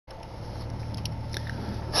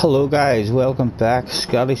Hello guys, welcome back.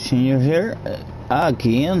 SCOTTIESNR here.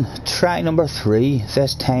 Again, try number 3,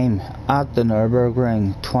 this time at the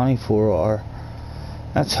Nürburgring 24-hour.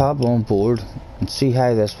 Let's hop on board and see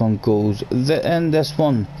how this one goes. In this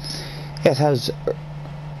one, it has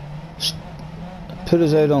put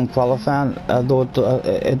us out on qualifying, although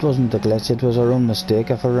it wasn't a glitch, it was our own mistake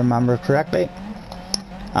if I remember correctly.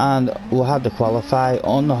 And we had to qualify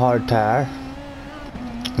on the hard tyre.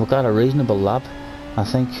 We got a reasonable lap. I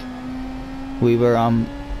think we were around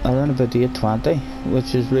about 8:20,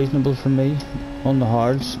 which is reasonable for me on the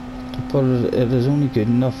hards, but it is only good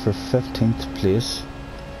enough for 15th place.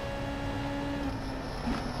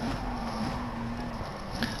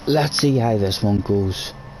 Let's see how this one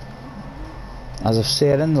goes. As I've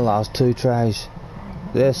said in the last two tries,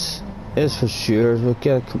 this is for sure. We'll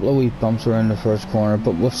get a couple of wee bumps around the first corner,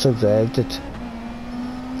 but we've survived it.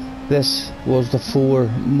 This was the 4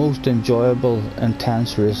 most enjoyable,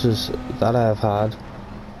 intense races that I have had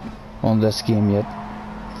on this game yet.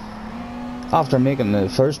 After making the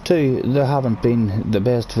first 2, there haven't been the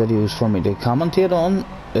best videos for me to commentate on.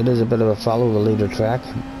 It is a bit of a follow the leader track,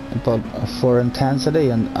 but for intensity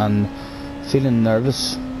and feeling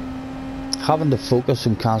nervous, having to focus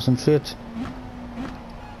and concentrate,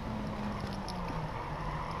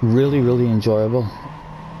 really enjoyable.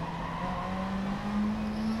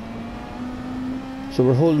 So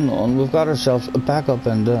we're holding on. We've got ourselves back up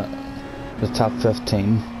into the top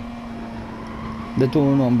 15. The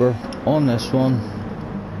door number on this one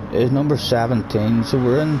is number 17. So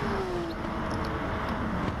we're in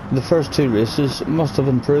the first 2 races. Must have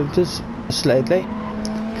improved us slightly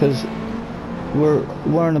because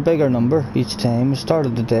we're in a bigger number each time. We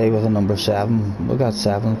started the day with a number 7. We got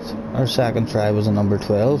 7th. Our second try was a number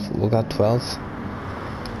 12. We got 12th.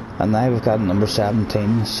 And now we've got number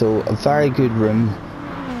 17, so a very good room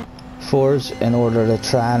for us in order to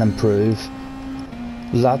try and improve.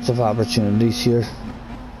 Lots of opportunities here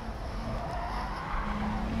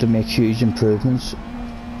to make huge improvements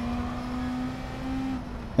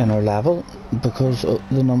in our level, because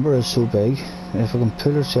the number is so big. If we can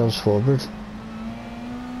pull ourselves forward,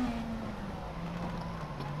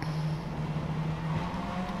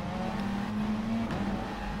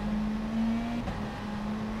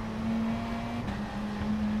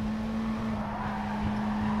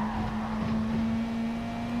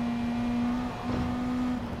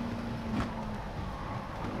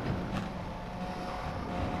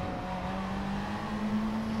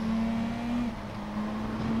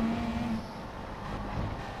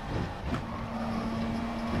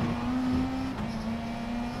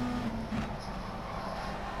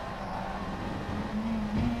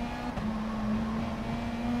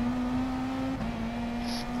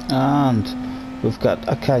 and we've got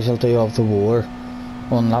a casualty of the war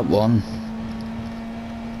on lap 1,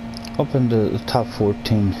 up into the top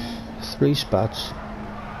 14, 3 spots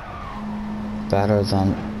better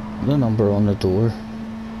than the number on the door,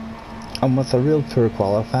 and with a real poor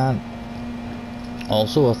qualifying.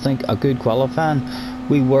 Also, I think a good qualifying,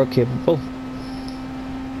 we were capable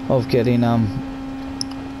of getting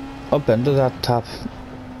up into that top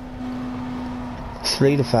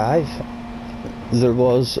 3 to 5. There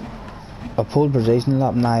was a pole position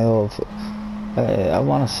lap now of I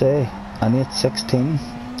want to say an 8:16,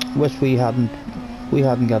 which we hadn't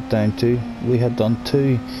got down to. We had done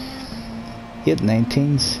 2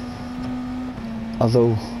 8:19s,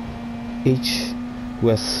 although each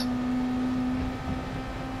with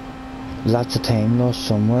lots of time lost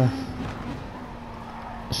somewhere.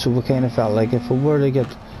 So we kind of felt like if we were to get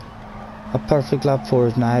a perfect lap for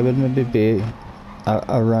us now, it would maybe be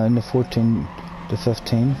around the 14 to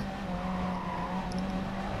 15.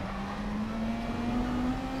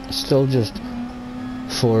 Still just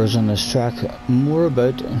 4s on this track. More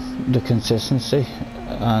about the consistency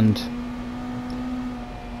and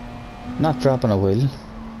not dropping a wheel,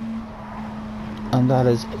 and that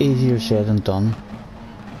is easier said than done.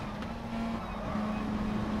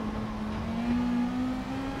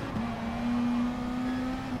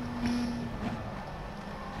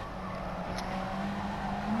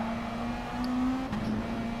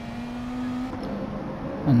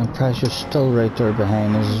 And the pressure's still right there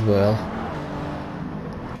behind us as well.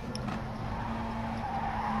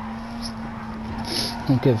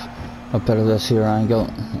 I'll give a bit of this here angle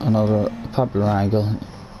another popular angle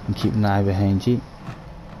and keep an eye behind you.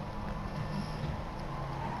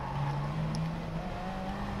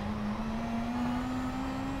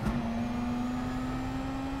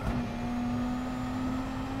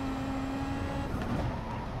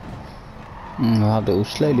 I had to go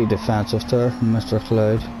slightly defensive there, Mr.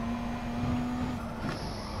 Cloud.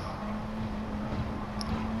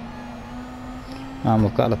 and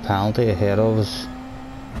we've got a penalty ahead of us.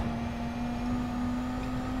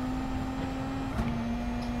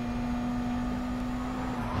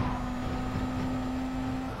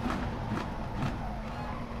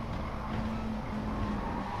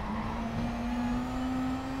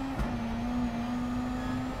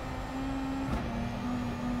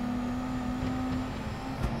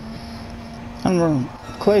 And we're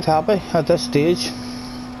quite happy at this stage.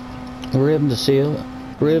 We're able to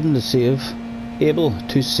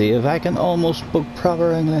save. I can almost book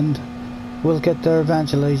proper England. We'll get there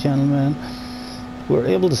eventually, gentlemen. We're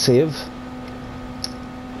able to save.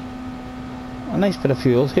 A nice bit of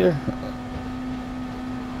fuel here.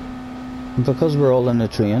 Because we're all in the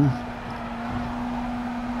train.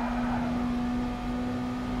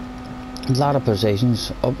 A lot of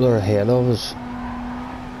positions up there ahead of us.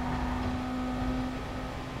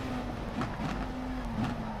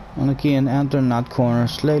 And again, entering that corner,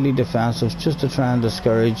 slightly defensive, just to try and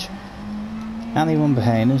discourage anyone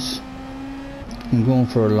behind us and going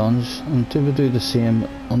for a lunge. And we'll do the same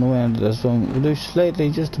on the way into this one. We'll do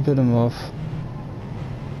slightly just to put him off.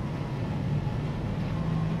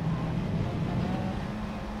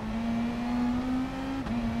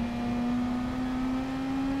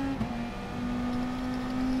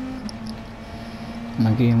 And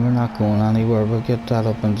again, we're not going anywhere. We'll get that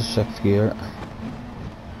up into 6th gear.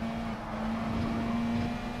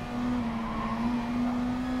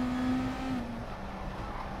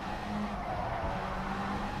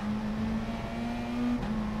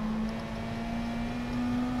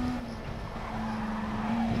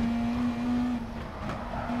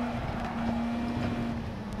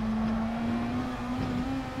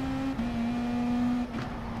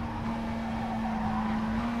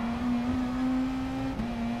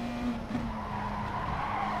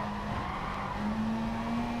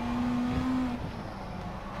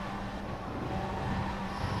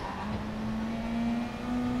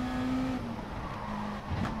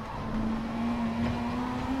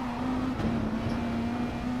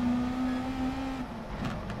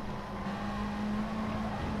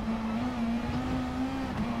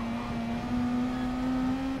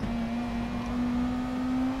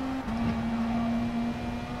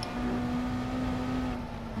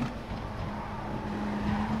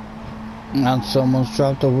 And someone's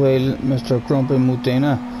dropped a wheel, Mr. Grumpy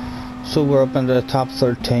Mutina. So we're up into the top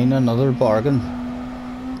 13, another bargain.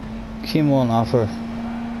 Came on offer.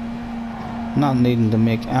 Not needing to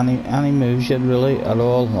make any moves yet really at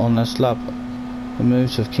all on this lap. The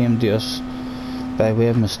moves have came to us by way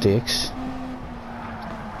of mistakes.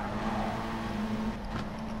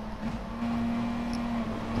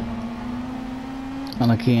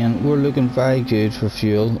 And again, we're looking very good for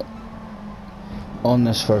fuel on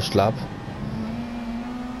this first lap.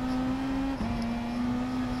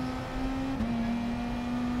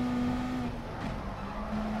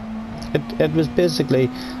 It was basically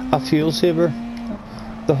a fuel saver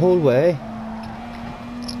the whole way.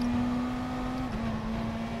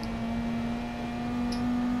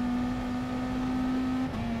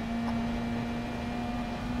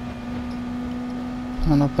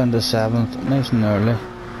 And up into 7th, nice and early.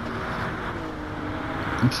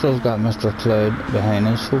 I've still got Mr. Cloud behind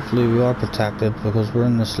us. Hopefully we are protected because we're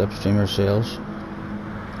in the slipstream ourselves.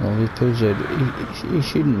 Well, he pulls out. He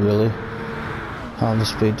shouldn't really have the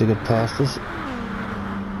speed to get past us.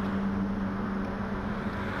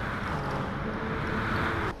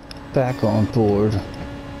 Back on board.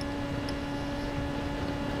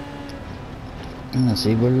 And let's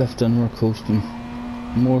see, we're lifting, we're coasting.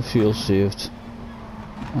 More fuel saved.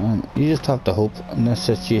 And you just have to hope in this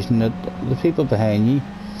situation that the people behind you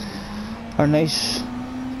are nice,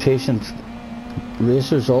 patient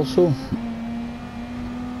racers also.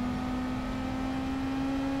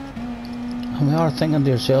 And we are thinking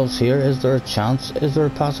to ourselves here, is there a chance, is there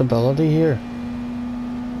a possibility here?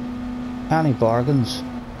 Any bargains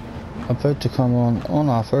about to come on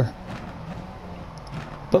offer,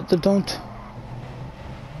 but they don't.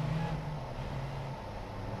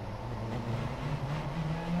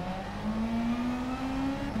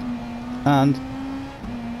 And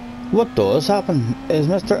what does happen is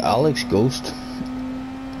Mr. Alex Ghost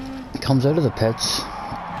comes out of the pits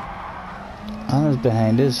and is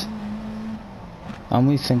behind us, and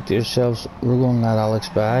we think to ourselves, we're going to let Alex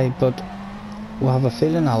by, but we have a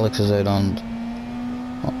feeling Alex is out on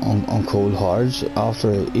cold hards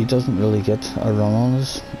after he doesn't really get a run on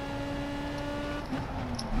us.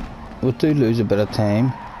 We do lose a bit of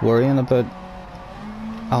time worrying about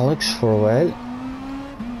Alex for a while,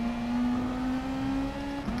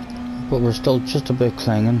 but we're still just about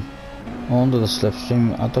clinging onto the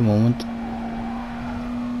slipstream at the moment.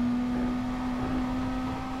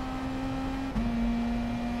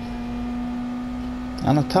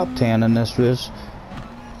 and a top 10 in this race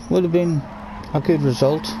would have been a good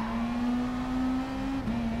result,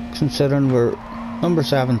 considering we're number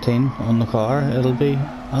 17 on the car. It'll be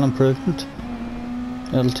an improvement.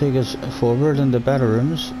 It'll take us forward into better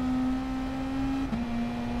rooms.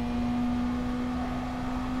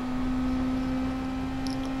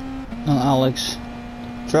 And Alex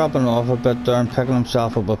dropping off a bit there and picking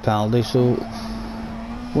himself up a penalty, so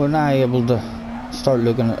we're now able to start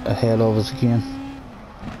looking ahead of us again.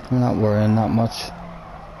 We're not worrying that much.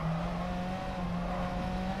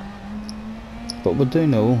 But we do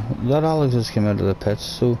know that Alex has come out of the pits,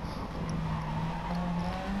 so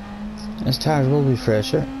his tyres will be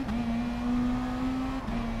fresher.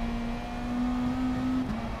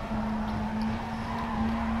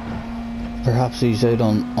 Perhaps he's out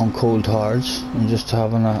on cold hards and just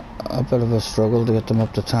having a bit of a struggle to get them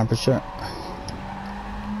up to temperature.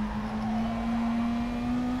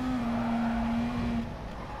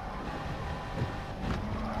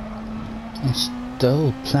 And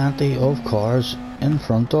still plenty of cars in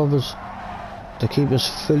front of us to keep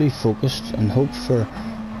us fully focused and hope for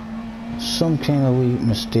some kind of wee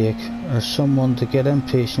mistake or someone to get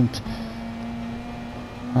impatient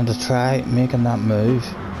and to try making that move.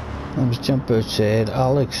 I was jump outside.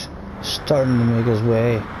 Alex starting to make his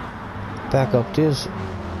way back up to us.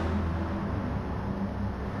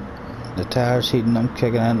 The tyres heating up,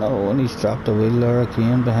 kicking in. Oh, and he's dropped the wheel there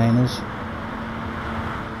again behind us.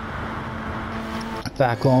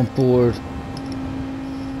 Back on board.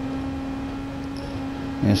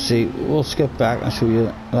 You see, we'll skip back and show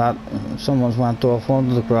you that someone's went off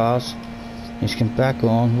onto the grass. He's come back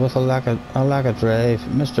on with a lack of drive,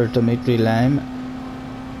 Mr. Dimitri Lime,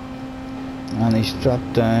 and he's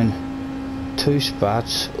dropped down 2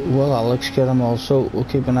 spots. Will Alex get him also? We'll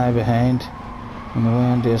keep an eye behind on the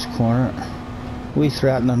way into this corner. We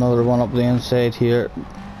threaten another one up the inside here,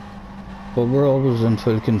 but we're always in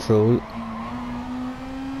full control.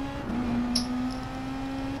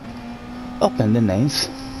 Up in the 9th.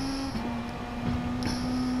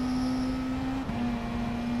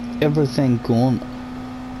 Everything going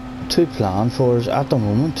to plan for us at the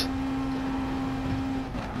moment.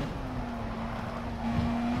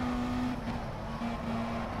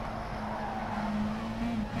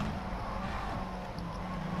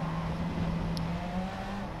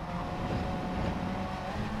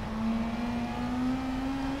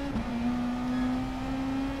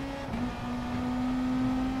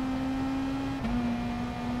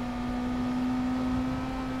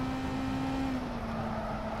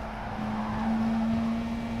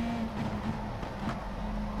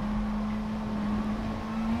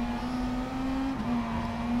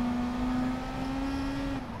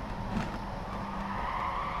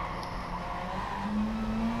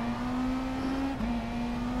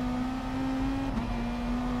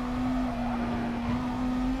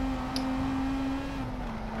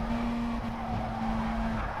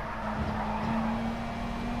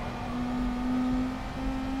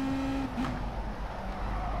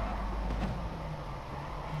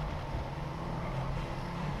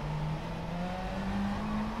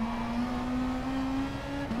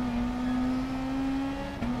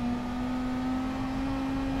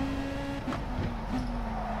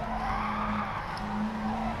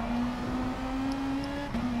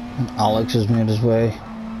 Alex has made his way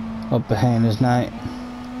up behind us now,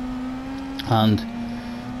 and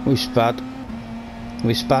we spot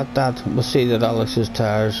that. We'll see that Alex's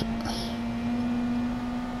tyres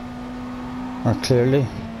are clearly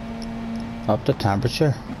up to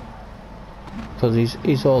temperature, because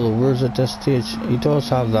he's all over us at this stage. He does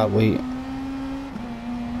have that wee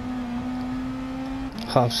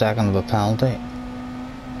half-second of a penalty,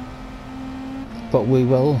 but we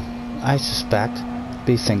will, I suspect,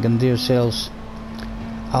 be thinking to yourselves,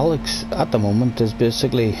 Alex at the moment is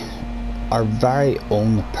basically our very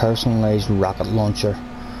own personalised rocket launcher.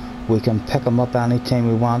 We can pick him up anytime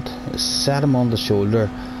we want, set him on the shoulder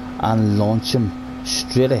and launch him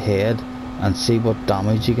straight ahead and see what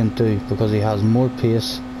damage he can do, because he has more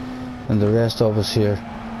pace than the rest of us here.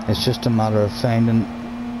 It's just a matter of finding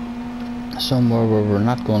somewhere where we're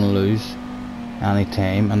not going to lose any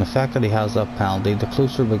time, and the fact that he has that penalty, the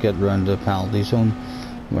closer we get round the penalty zone,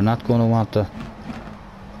 we're not going to want to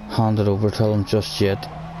hand it over to him just yet.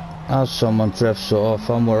 As someone drifts off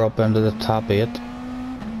and we're up into the top 8.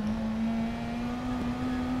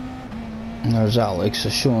 And there's Alex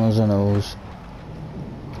showing us a nose.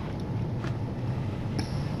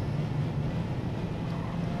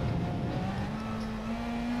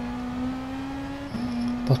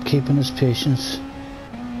 But keeping his patience.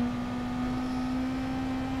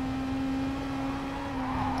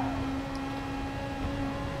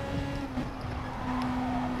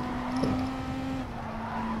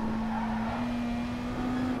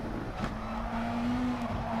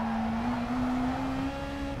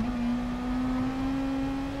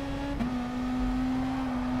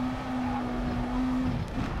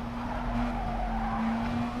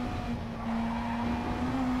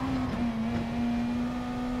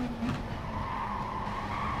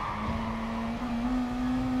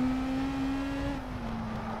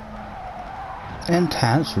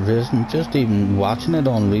 intense racing, just even watching it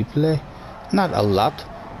on replay. Not a lot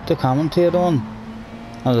to commentate on,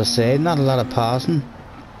 as I say, not a lot of passing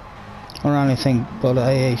or anything, but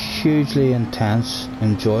a hugely intense,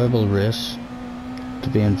 enjoyable race to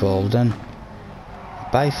be involved in.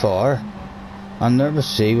 By far. On Nervous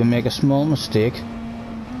Sea we make a small mistake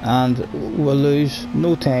and we'll lose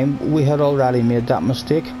no time. We had already made that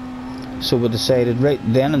mistake, so we decided right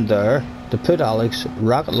then and there to put Alex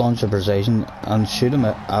rocket launcher precision and shoot him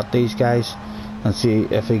at these guys and see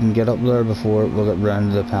if he can get up there before we get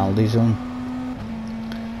round to the penalty zone.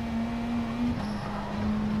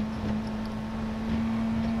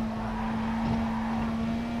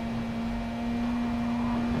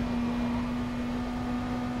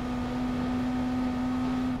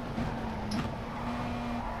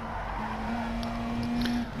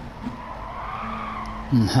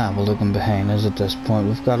 And have a looking behind us at this point.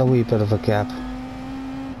 We've got a wee bit of a gap.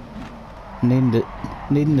 Needing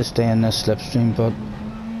to stay in this slipstream, but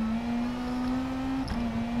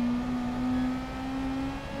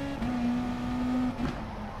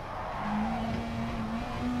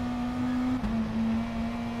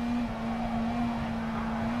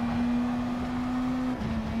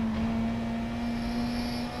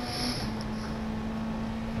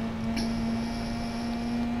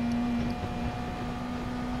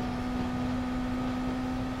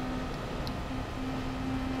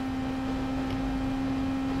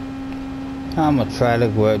I'm going to try to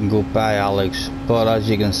go out and go by Alex, but as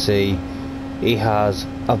you can see, he has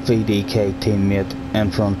a VDK teammate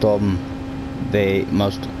in front of him. They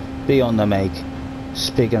must be on the mic,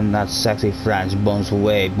 speaking that sexy French bounce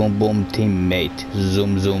away, boom boom teammate,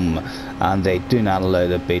 zoom zoom, and they do not allow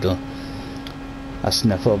the Beetle a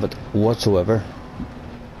sniff of it whatsoever.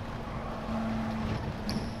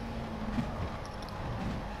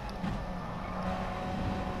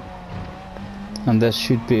 And this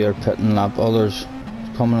should be our pitting lap. Others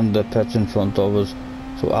coming in the pits in front of us,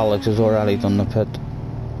 so Alex has already done the pit.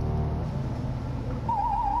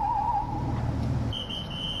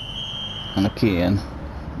 And again,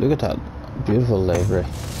 look at that beautiful livery.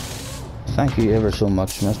 Thank you ever so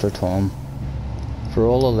much, Mr. Tom, for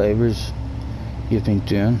all the liveries you've been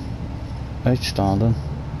doing. Outstanding.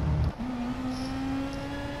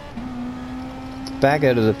 Back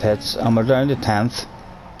out of the pits and we're down to 10th.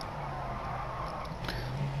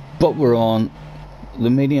 But we're on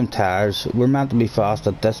the medium tyres. We're meant to be fast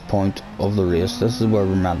at this point of the race. This is where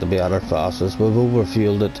we're meant to be at our fastest. We've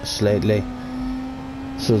overfueled it slightly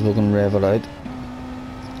so we can rev it out,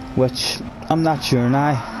 which I'm not sure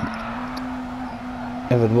now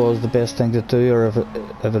if it was the best thing to do or if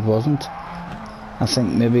it wasn't. I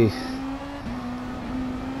think maybe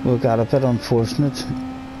we got a bit unfortunate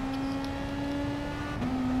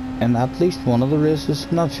in at least one of the races.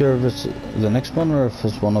 I'm not sure if it's the next one or if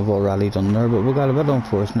it's one I've already done there, but we got a bit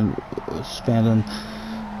unfortunate spending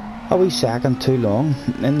a wee second too long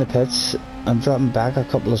in the pits and dropping back a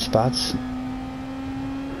couple of spots.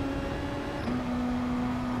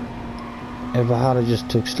 If I had just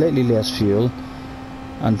took slightly less fuel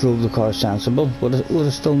and drove the car sensible, would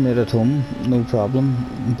have still made it home, no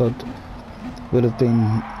problem, but would have been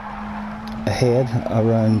ahead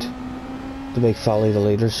around the big follow the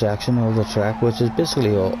leader section of the track, which is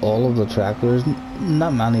basically all of the track. There's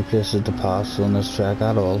not many places to pass on this track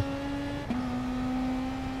at all.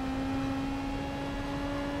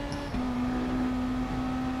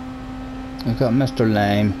 We've got Mr.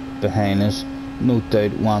 Lime behind us, no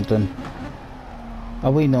doubt wanting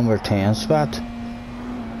a wee number 10 spot,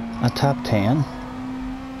 a top 10.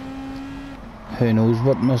 Who knows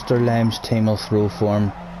what Mr. Lime's team will throw for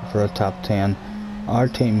him for a top 10. Our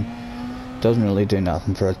team doesn't really do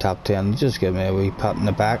nothing for a top 10. Just give me a wee pat in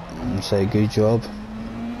the back and say good job.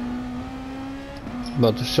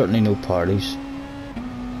 But there's certainly no parties.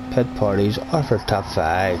 Pit parties are for top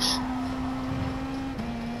 5s.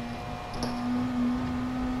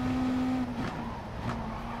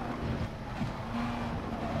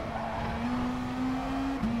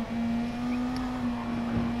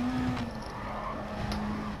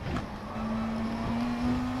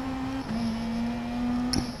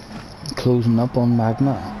 Closing up on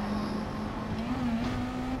Magma.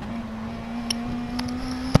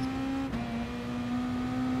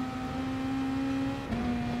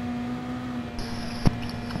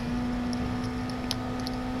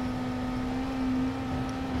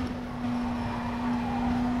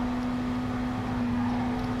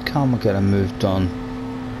 Can we get a move done?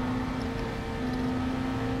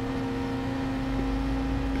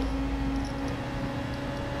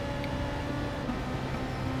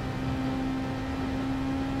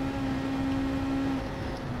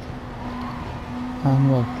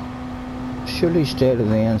 and we'll surely stay to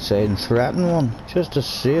the inside and threaten one, just to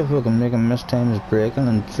see if we can make him miss time his braking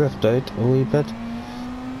and drift out a wee bit.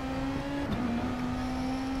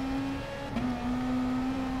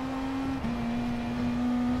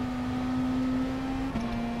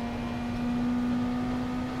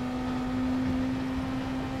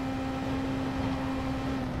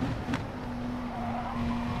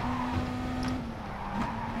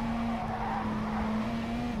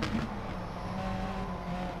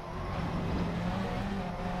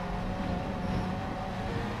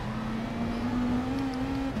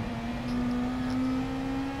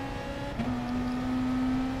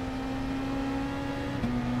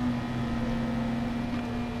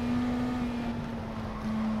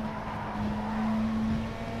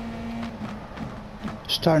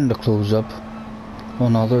 Starting to close up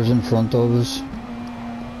on others in front of us.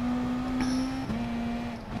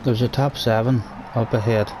 There's a top 7 up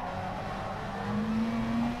ahead.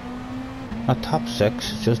 A top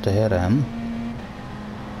 6 just ahead of him.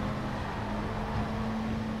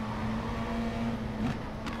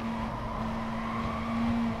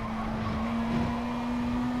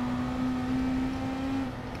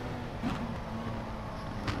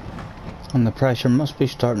 And the pressure must be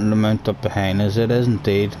starting to mount up behind us. It is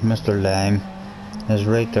indeed. Mr. Lime is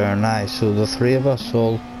right there now. So the 3 of us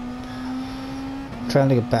all trying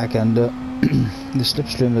to get back into the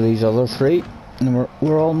slipstream of these other 3, and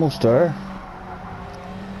we're almost there.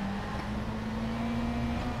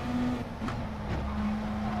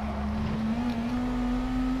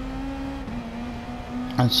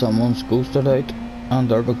 And someone's ghosted out, and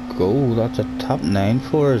there we go. That's a top 9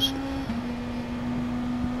 for us.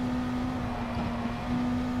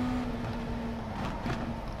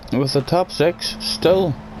 With the top 6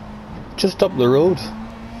 still just up the road,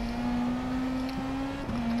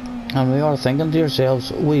 and we are thinking to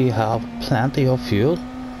yourselves, we have plenty of fuel.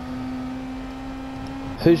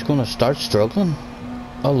 Who's going to start struggling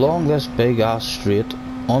along this big ass straight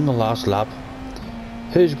on the last lap?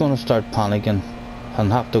 Who's going to start panicking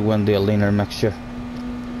and have to go into a leaner mixture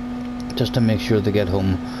just to make sure they get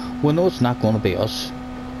home? We know it's not going to be us.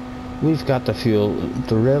 We've got the fuel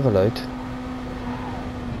to rev it out.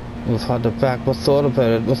 We've had it back, we've thought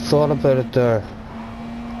about it there,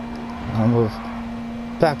 and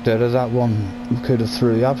we've backed out of that one. We could have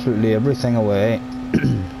threw absolutely everything away.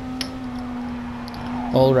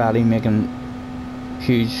 Already making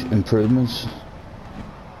huge improvements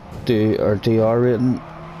to our DR rating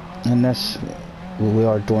in this. We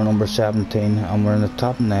are door number 17 and we're in the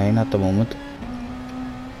top 9 at the moment.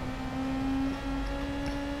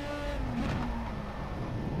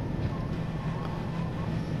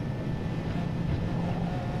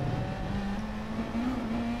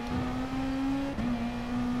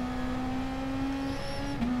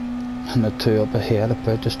 And the 2 up ahead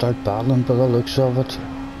about to start battling by the looks of it.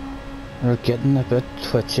 They're getting a bit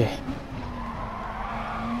twitchy.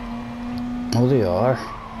 Oh, they are.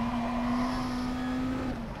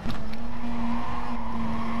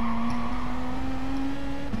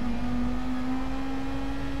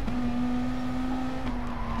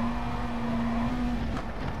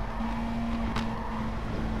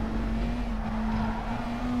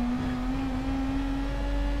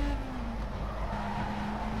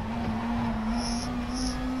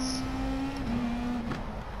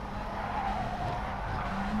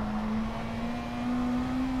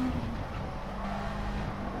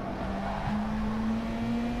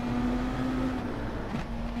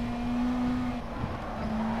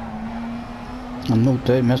 And no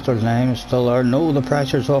doubt Mr. Lime is still there. No, the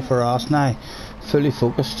pressure's off for us now. Fully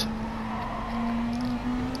focused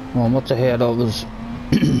on what's ahead of us.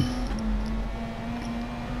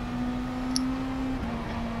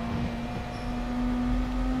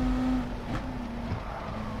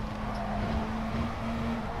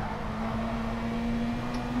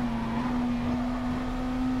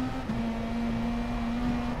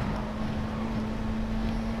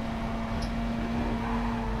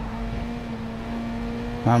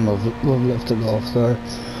 And we've lifted off there.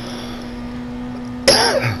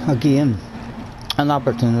 Again, an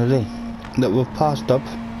opportunity that we've passed up.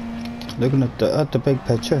 Looking at the big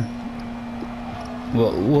picture,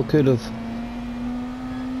 well, we could have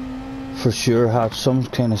for sure had some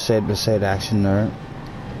kind of side-by-side action there.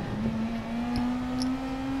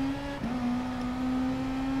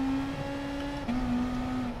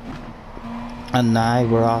 And now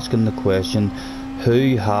we're asking the question,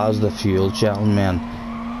 who has the fuel, gentlemen?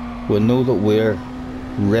 We know that we're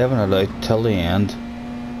revving it out till the end,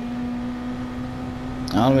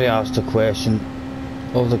 and we ask the question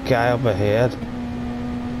of the guy up ahead,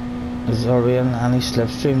 is there really any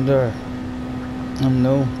slipstream there?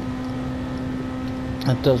 No,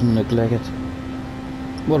 it doesn't look like it.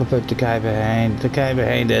 What about the guy behind? The guy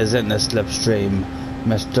behind is in the slipstream.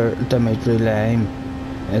 Mr. Dimitri Lime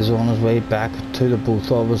is on his way back to the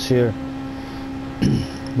both of us here.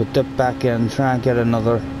 We'll dip back in, try and get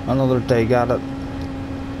another dig at it.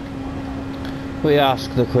 We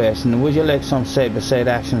asked the question, would you like some side-by-side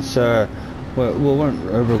action, sir? We're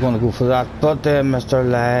going to go for that, but then Mr.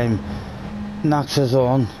 Lime knocks us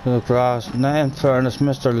on the grass. Now, in fairness,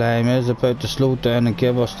 Mr. Lime is about to slow down and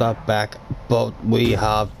give us that back, but we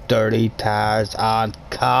have dirty tires, and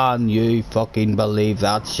can you fucking believe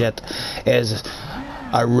that shit is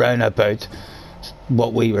a roundabout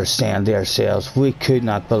what we were saying to ourselves. We could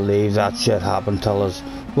not believe that shit happened to us.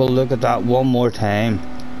 We'll look at that one more time.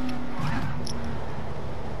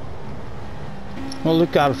 We'll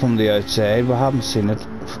look at it from the outside. We haven't seen it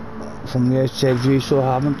from the outside view, so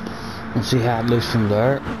I haven't. We'll see how it looks from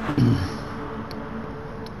there.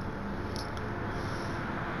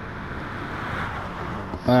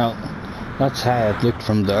 Well, that's how it looked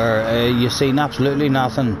from there. You seen absolutely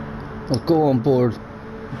nothing. We'll go on board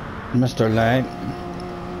Mr. Lime.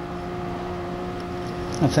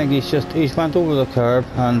 I think he's went over the curb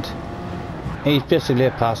and he's basically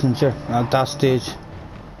a passenger at that stage.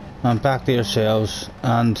 And back to yourselves,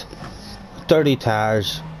 and dirty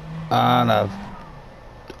tires and a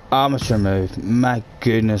amateur move, my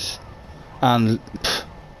goodness. And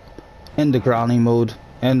in the granny mode,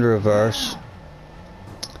 in the reverse.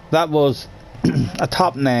 That was a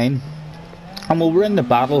top 9, and we were in the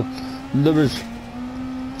battle. There was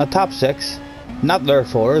a top 6, not there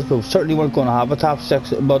for us, but we certainly weren't going to have a top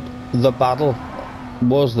 6, but the battle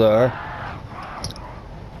was there.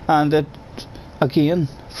 And it, again,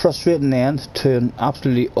 frustrating end to an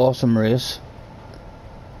absolutely awesome race.